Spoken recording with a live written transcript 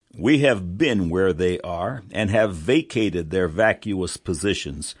We have been where they are and have vacated their vacuous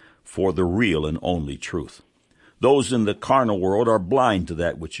positions for the real and only truth. Those in the carnal world are blind to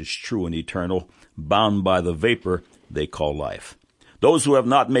that which is true and eternal, bound by the vapor they call life. Those who have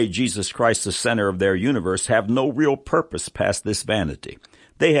not made Jesus Christ the center of their universe have no real purpose past this vanity.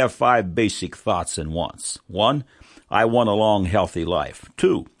 They have 5 basic thoughts and wants. 1, I want a long, healthy life.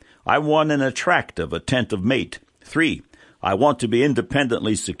 2, I want an attractive, attentive mate. 3, I want to be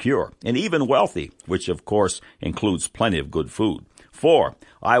independently secure and even wealthy, which of course includes plenty of good food. 4,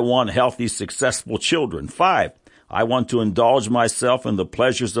 I want healthy, successful children. 5, I want to indulge myself in the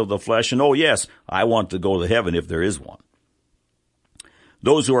pleasures of the flesh. And oh yes, I want to go to heaven if there is one.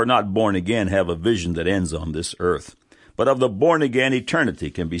 Those who are not born again have a vision that ends on this earth, but of the born again eternity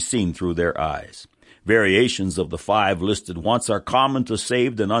can be seen through their eyes. Variations of the 5 listed once are common to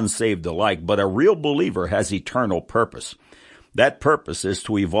saved and unsaved alike, but a real believer has eternal purpose. That purpose is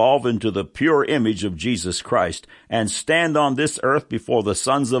to evolve into the pure image of Jesus Christ and stand on this earth before the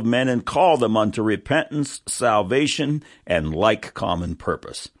sons of men and call them unto repentance, salvation, and like common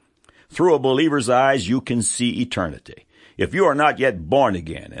purpose. Through a believer's eyes, you can see eternity. If you are not yet born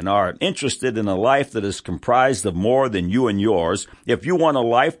again and are interested in a life that is comprised of more than you and yours, if you want a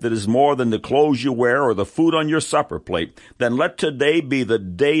life that is more than the clothes you wear or the food on your supper plate, then let today be the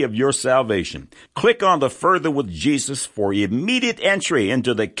day of your salvation. Click on the Further with Jesus for immediate entry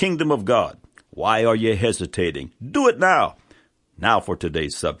into the kingdom of God. Why are you hesitating? Do it now. Now for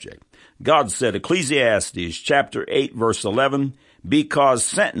today's subject. God said, Ecclesiastes chapter 8, verse 11, because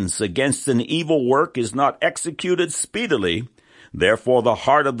sentence against an evil work is not executed speedily, therefore the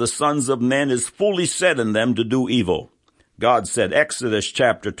heart of the sons of men is fully set in them to do evil. God said, Exodus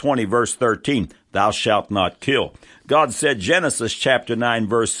chapter 20, verse 13, thou shalt not kill. God said, Genesis chapter 9,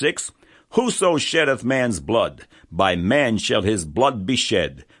 verse 6, whoso sheddeth man's blood, by man shall his blood be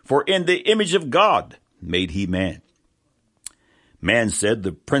shed, for in the image of God made he man. Man said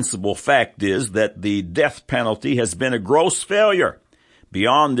the principal fact is that the death penalty has been a gross failure.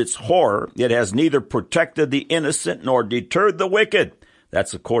 Beyond its horror, it has neither protected the innocent nor deterred the wicked.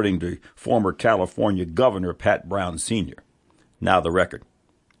 That's according to former California Governor Pat Brown Sr. Now the record.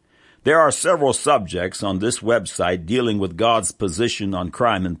 There are several subjects on this website dealing with God's position on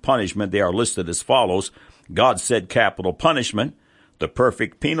crime and punishment. They are listed as follows. God said capital punishment, the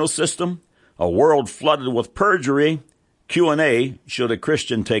perfect penal system, a world flooded with perjury, Q&A, should a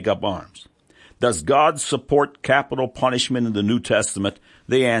Christian take up arms? Does God support capital punishment in the New Testament?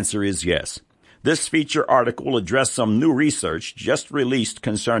 The answer is yes. This feature article will address some new research just released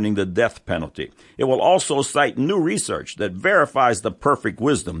concerning the death penalty. It will also cite new research that verifies the perfect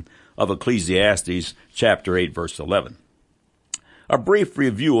wisdom of Ecclesiastes chapter 8, verse 11. A brief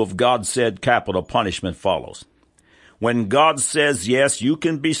review of God said capital punishment follows. When God says yes, you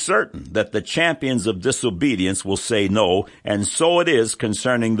can be certain that the champions of disobedience will say no, and so it is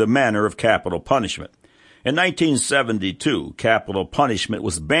concerning the manner of capital punishment. In 1972, capital punishment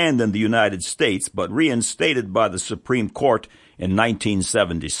was banned in the United States, but reinstated by the Supreme Court in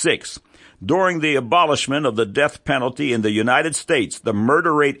 1976. During the abolishment of the death penalty in the United States, the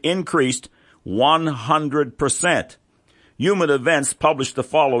murder rate increased 100%. Human Events published the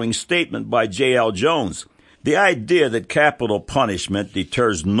following statement by J.L. Jones. The idea that capital punishment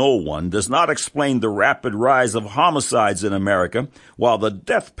deters no one does not explain the rapid rise of homicides in America, while the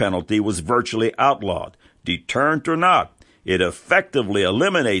death penalty was virtually outlawed. Deterrent or not, it effectively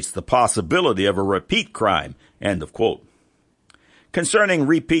eliminates the possibility of a repeat crime. End of quote. Concerning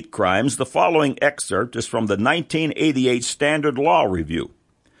repeat crimes, the following excerpt is from the 1988 Standard Law Review.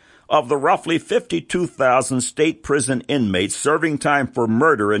 Of the roughly 52,000 state prison inmates serving time for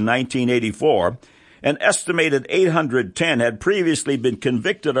murder in 1984, an estimated 810 had previously been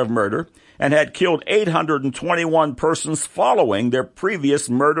convicted of murder and had killed 821 persons following their previous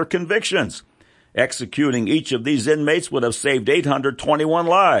murder convictions. Executing each of these inmates would have saved 821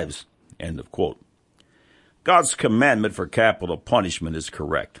 lives. End of quote. God's commandment for capital punishment is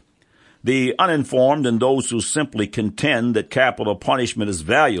correct. The uninformed and those who simply contend that capital punishment is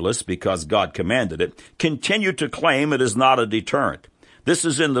valueless because God commanded it continue to claim it is not a deterrent. This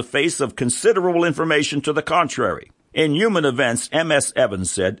is in the face of considerable information to the contrary. In Human Events, M.S. Evans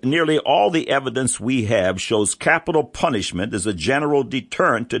said, nearly all the evidence we have shows capital punishment is a general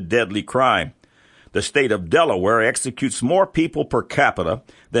deterrent to deadly crime. The state of Delaware executes more people per capita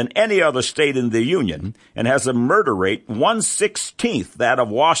than any other state in the Union and has a murder rate 1/16 that of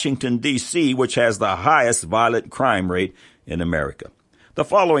Washington, D.C., which has the highest violent crime rate in America. The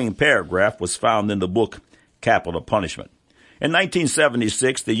following paragraph was found in the book Capital Punishment. In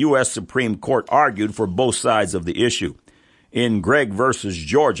 1976, the U.S. Supreme Court argued for both sides of the issue. In Gregg versus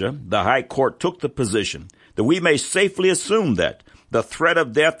Georgia, the High Court took the position that we may safely assume that the threat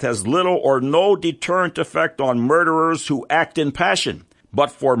of death has little or no deterrent effect on murderers who act in passion.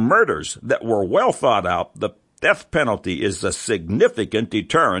 But for murders that were well thought out, the death penalty is a significant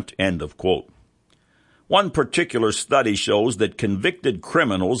deterrent, end of quote. One particular study shows that convicted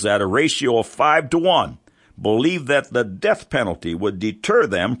criminals at a ratio of 5-to-1 believe that the death penalty would deter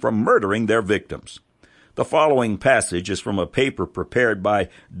them from murdering their victims. The following passage is from a paper prepared by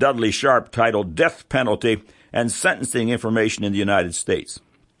Dudley Sharp titled Death Penalty and Sentencing Information in the United States.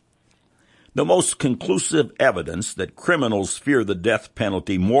 The most conclusive evidence that criminals fear the death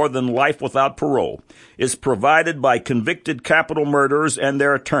penalty more than life without parole is provided by convicted capital murderers and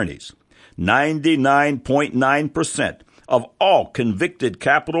their attorneys. 99.9% of all convicted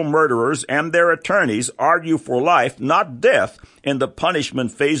capital murderers and their attorneys argue for life, not death, in the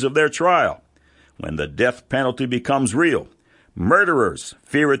punishment phase of their trial. When the death penalty becomes real, murderers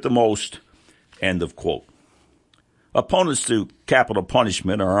fear it the most, end of quote. Opponents to capital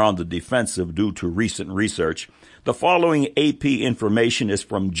punishment are on the defensive due to recent research. The following AP information is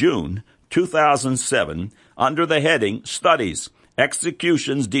from June 2007 under the heading Studies,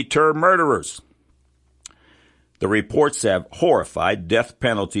 Executions Deter Murderers. The reports have horrified death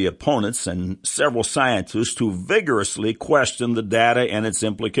penalty opponents and several scientists who vigorously question the data and its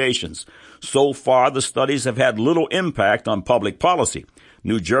implications. So far, the studies have had little impact on public policy.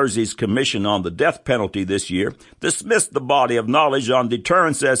 New Jersey's Commission on the Death Penalty this year dismissed the body of knowledge on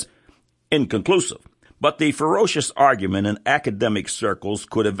deterrence as inconclusive. But the ferocious argument in academic circles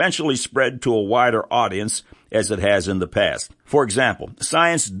could eventually spread to a wider audience as it has in the past. For example,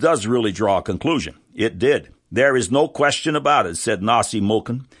 science does really draw a conclusion. It did. There is no question about it, said Nasi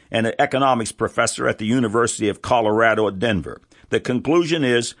Mulkin, an economics professor at the University of Colorado at Denver. The conclusion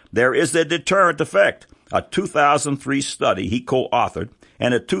is there is a deterrent effect. A 2003 study he co-authored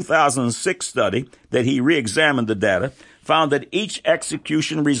and a 2006 study that he re-examined the data found that each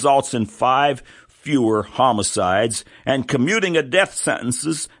execution results in 5 fewer homicides, and commuting a death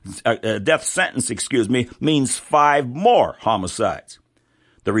sentence means 5 more homicides.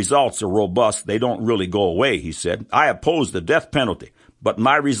 The results are robust. They don't really go away, he said. I oppose the death penalty, but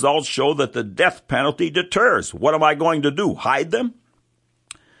my results show that the death penalty deters. What am I going to do? Hide them?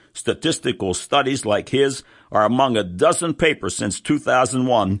 Statistical studies like his are among a dozen papers since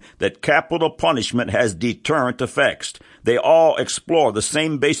 2001 that capital punishment has deterrent effects. They all explore the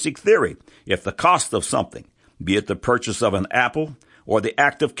same basic theory. If the cost of something, be it the purchase of an apple or the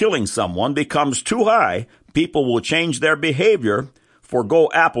act of killing someone, becomes too high, people will change their behavior, forgo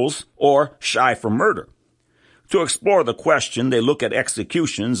apples, or shy from murder. To explore the question, they look at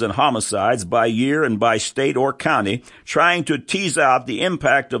executions and homicides by year and by state or county, trying to tease out the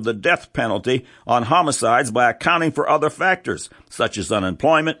impact of the death penalty on homicides by accounting for other factors, such as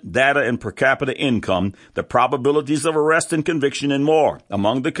unemployment, data and per capita income, the probabilities of arrest and conviction, and more.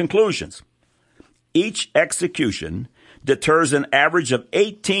 Among the conclusions, each execution deters an average of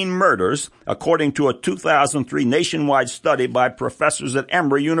 18 murders, according to a 2003 nationwide study by professors at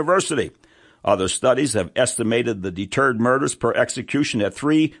Emory University. Other studies have estimated the deterred murders per execution at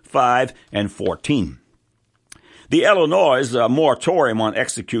 3, 5, and 14. The Illinois moratorium on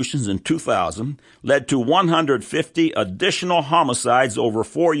executions in 2000 led to 150 additional homicides over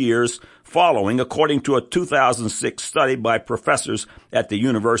 4 years following, according to a 2006 study by professors at the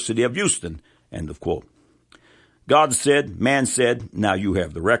University of Houston. End of quote. God said, man said, now you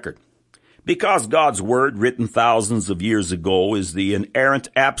have the record. Because God's word, written thousands of years ago, is the inerrant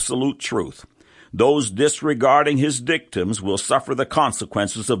absolute truth, those disregarding his dictums will suffer the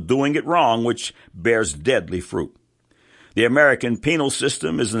consequences of doing it wrong, which bears deadly fruit. The American penal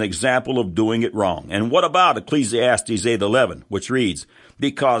system is an example of doing it wrong. And what about Ecclesiastes 8:11, which reads,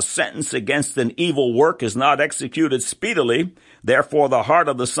 because sentence against an evil work is not executed speedily, therefore the heart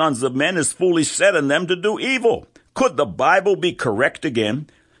of the sons of men is fully set in them to do evil. Could the Bible be correct again?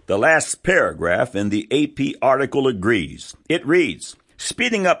 The last paragraph in the AP article agrees. It reads,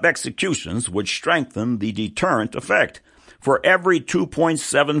 speeding up executions would strengthen the deterrent effect. For every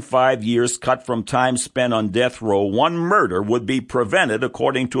 2.75 years cut from time spent on death row, 1 murder would be prevented,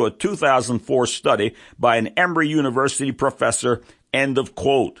 according to a 2004 study by an Emory University professor. End of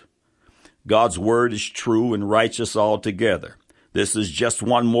quote. God's word is true and righteous altogether. This is just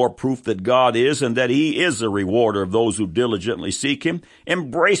one more proof that God is and that he is a rewarder of those who diligently seek him.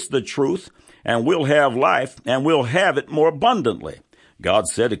 Embrace the truth, and we'll have life, and we'll have it more abundantly. God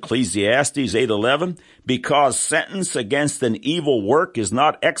said, Ecclesiastes 8:11, because sentence against an evil work is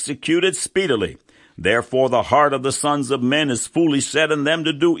not executed speedily. Therefore the heart of the sons of men is fully set in them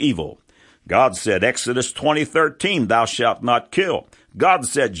to do evil. God said, Exodus 20:13, thou shalt not kill. God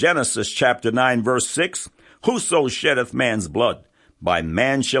said, Genesis chapter 9, verse 6, whoso sheddeth man's blood, by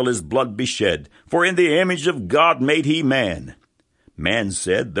man shall his blood be shed, for in the image of God made he man. Man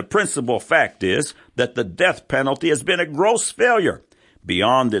said, the principal fact is that the death penalty has been a gross failure.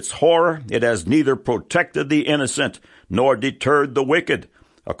 Beyond its horror, it has neither protected the innocent nor deterred the wicked,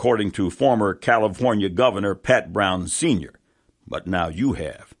 according to former California Governor Pat Brown Sr. But now you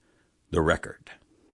have the record.